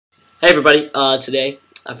Hey everybody, today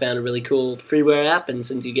I found a really cool freeware app, and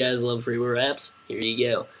since you guys love freeware apps, here you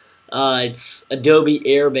go. It's Adobe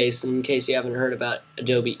Air based, and in case you haven't heard about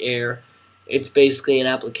Adobe Air, it's basically an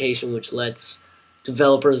application which lets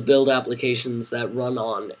developers build applications that run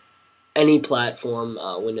on any platform,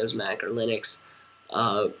 Windows, Mac, or Linux,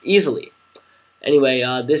 easily. Anyway,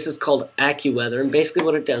 this is called AccuWeather, and basically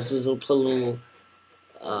what it does is it'll put a little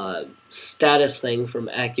status thing from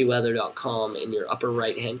AccuWeather.com in your upper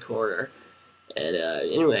right hand corner. And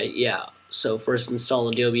anyway, yeah, so first install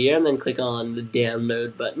Adobe Air and then click on the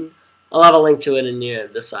download button. I'll have a link to it in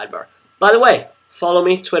the sidebar. By the way, follow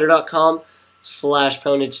me,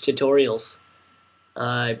 twitter.com/PwnagEtutorials.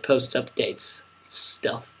 I post updates,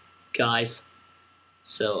 stuff, guys.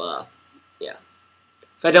 So yeah,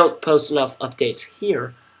 if I don't post enough updates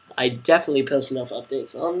here, I definitely post enough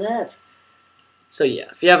updates on that. So yeah,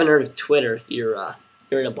 if you haven't heard of Twitter, you're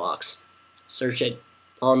in a box. Search it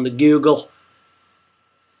on the Google.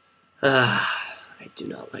 I do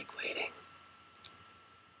not like waiting.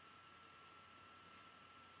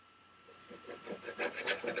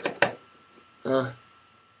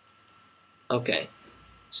 Okay,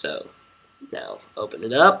 so now open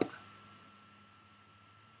it up.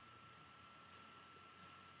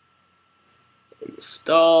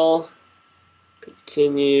 Install.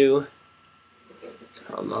 Continue.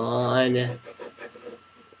 Come on.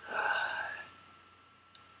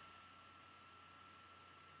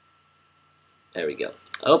 There we go.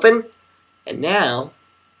 Open. And now,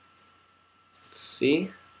 let's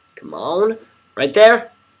see. Come on. Right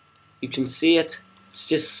there. You can see it. It's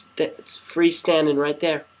just, it's freestanding right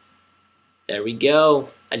there. There we go.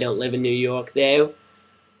 I don't live in New York, though.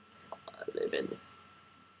 I live in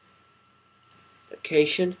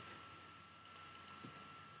location.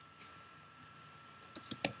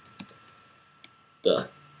 The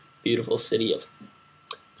beautiful city of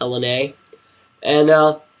LA.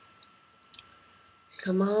 And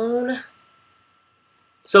come on.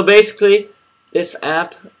 So basically, this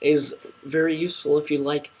app is very useful if you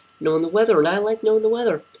like knowing the weather, and I like knowing the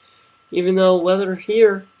weather, even though weather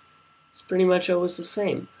here is pretty much always the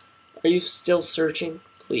same. Are you still searching?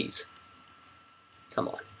 Please. Come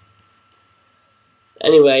on.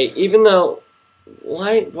 Anyway, even though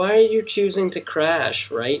why are you choosing to crash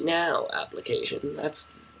right now, application?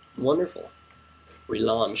 That's wonderful.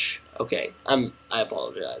 Relaunch. Okay, I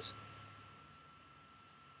apologize.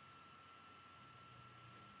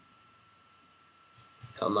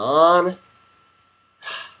 Come on.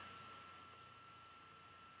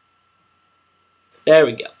 There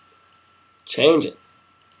we go. Change it.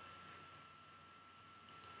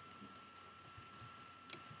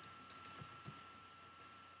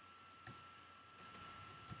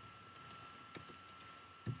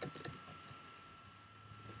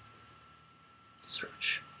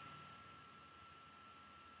 Search.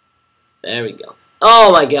 There we go.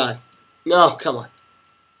 Oh my god. No, come on.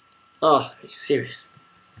 Oh, are you serious?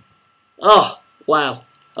 Oh, wow.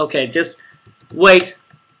 Okay, just wait.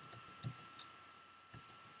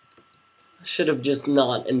 I should have just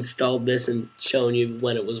not installed this and shown you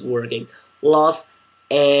when it was working. Los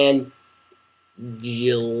Angeles.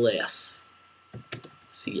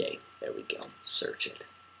 CA. There we go. Search it.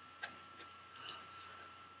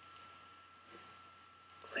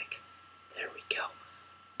 Click. There we go.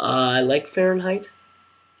 I like Fahrenheit.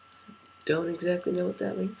 Don't exactly know what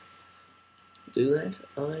that means. Do that.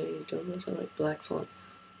 I don't know if I like black font.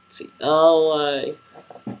 Let's see. Oh, I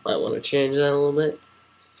might want to change that a little bit.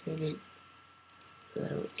 Change it.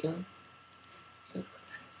 There we go. Don't know what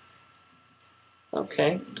that is.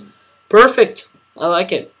 Okay. Perfect. I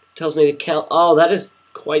like it. Tells me the count. Oh, that is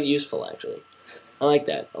quite useful, actually. I like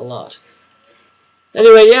that a lot.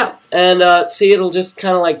 Anyway, yeah. And see, it'll just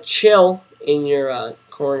kind of like chill in your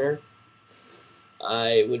corner.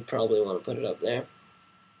 I would probably want to put it up there.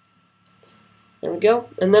 There we go.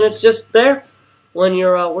 And then it's just there when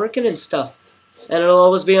you're working and stuff. And it'll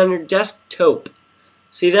always be on your desktop.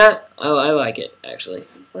 See that? I like it, actually.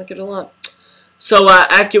 I like it a lot. So,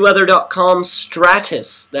 AccuWeather.com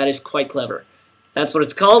Stratus. That is quite clever. That's what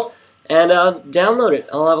it's called. And download it.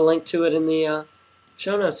 I'll have a link to it in the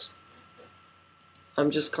show notes. I'm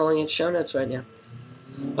just calling it show notes right now.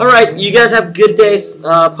 Alright, you guys have good days.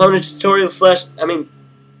 PwnagEtutorials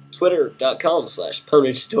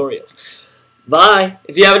Twitter.com/PwnagEtutorials. Bye.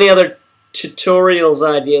 If you have any other tutorials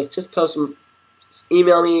ideas, just post them. Just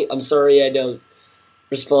email me. I'm sorry I don't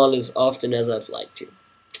respond as often as I'd like to.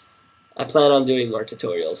 I plan on doing more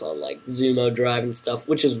tutorials on like Zumo Drive and stuff,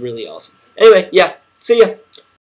 which is really awesome. Anyway, yeah. See ya.